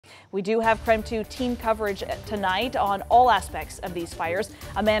We do have KREM 2 team coverage tonight on all aspects of these fires.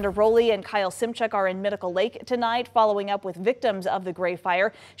 Amanda Rowley and Kyle Simchuk are in Medical Lake tonight, following up with victims of the Gray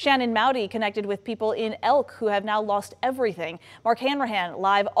Fire. Shannon Mowdy connected with people in Elk who have now lost everything. Mark Hanrahan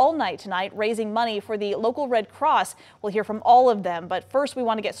live all night tonight, raising money for the local Red Cross. We'll hear from all of them, but first we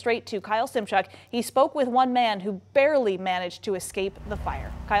want to get straight to Kyle Simchuk. He spoke with one man who barely managed to escape the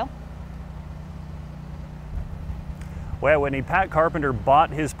fire. Kyle? Well, Whitney, Pat Carpenter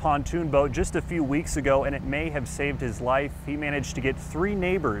bought his pontoon boat just a few weeks ago, and it may have saved his life. He managed to get 3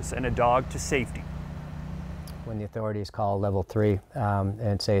 neighbors and a dog to safety. When the authorities call level 3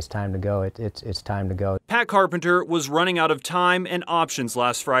 and say it's time to go, it's time to go. Pat Carpenter was running out of time and options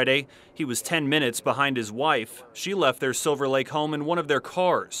last Friday. He was 10 minutes behind his wife. She left their Silver Lake home in one of their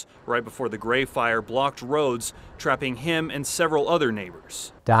cars right before the Gray Fire blocked roads, trapping him and several other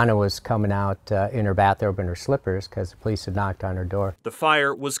neighbors. Donna was coming out in her bathrobe and her slippers because the police had knocked on her door. The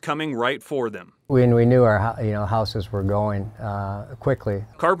fire was coming right for them. When we knew our houses were going quickly.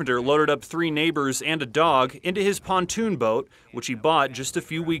 Carpenter loaded up 3 neighbors and a dog into his pontoon boat, which he bought just a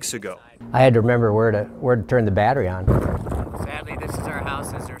few weeks ago. I had to remember where to turn the battery on. Sadly, this is our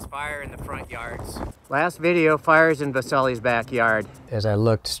houses. There's fire in the front yards. Last video, fires in Vasili's backyard. As I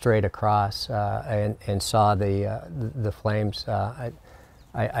looked straight across and saw the flames,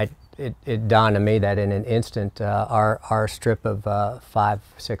 it dawned on me that in an instant, our strip of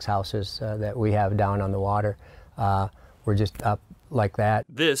 5-6 houses that we have down on the water were just up like that.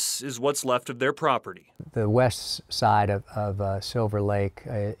 This is what's left of their property. The west side of Silver Lake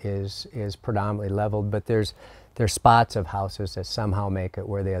is predominantly leveled, but there's spots of houses that somehow make it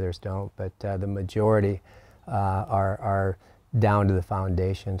where the others don't. But the majority are down to the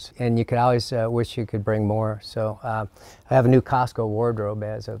foundations. And you could always wish you could bring more. So I have a new Costco wardrobe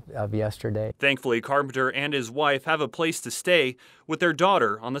as of yesterday. Thankfully, Carpenter and his wife have a place to stay with their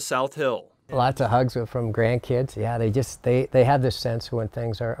daughter on the South Hill. Lots of hugs from grandkids. Yeah, they have this sense when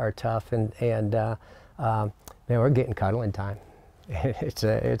things are tough, and man, we're getting cuddling time.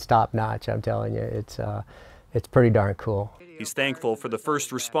 It's top notch. I'm telling you, it's pretty darn cool. He's thankful for the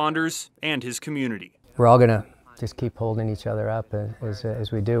first responders and his community. We're all gonna just keep holding each other up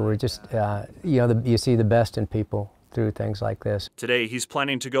as we do. We're just you see the best in people through things like this. Today, he's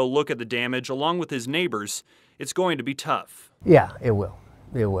planning to go look at the damage along with his neighbors. It's going to be tough. Yeah, it will.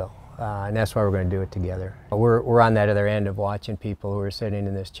 It will. And that's why we're going to do it together. We're on that other end of watching people who are sitting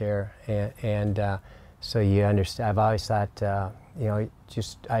in this chair, and so you understand. I've always thought,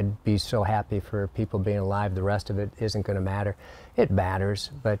 I'd be so happy for people being alive. The rest of it isn't going to matter. It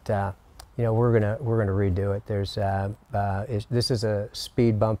matters, but we're gonna redo it. This is a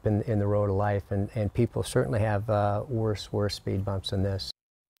speed bump in the road of life, and people certainly have worse speed bumps than this.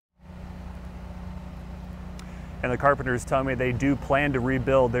 And the Carpenters tell me they do plan to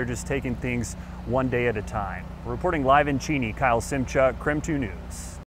rebuild. They're just taking things one day at a time. Reporting live in Cheney, Kyle Simchuk, KREM 2 News.